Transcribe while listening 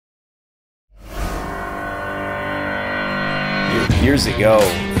Years ago,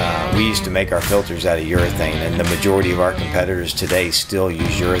 we used to make our filters out of urethane, and the majority of our competitors today still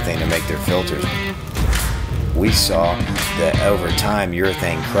use urethane to make their filters. We saw that over time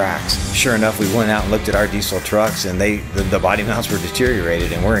urethane cracks. Sure enough, we went out and looked at our diesel trucks, and the body mounts were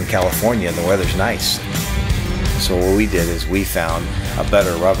deteriorated, and we're in California and the weather's nice. So what we did is we found a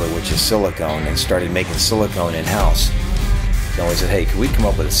better rubber, which is silicone, and started making silicone in-house. So we said, hey, could we come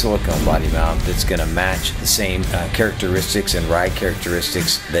up with a silicone body mount that's going to match the same characteristics and ride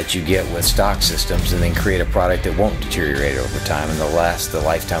characteristics that you get with stock systems, and then create a product that won't deteriorate over time and will last the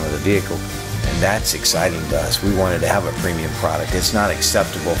lifetime of the vehicle. And that's exciting to us. We wanted to have a premium product. It's not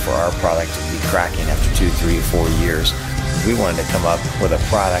acceptable for our product to be cracking after 2, 3, or 4 years. We wanted to come up with a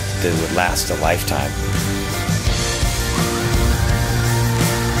product that would last a lifetime.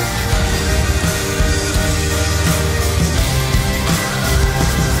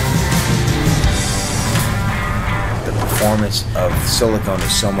 The performance of silicone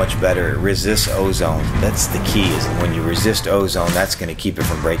is so much better. It resists ozone. That's the key, is when you resist ozone, that's going to keep it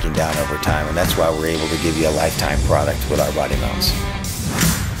from breaking down over time, and that's why we're able to give you a lifetime product with our body mounts.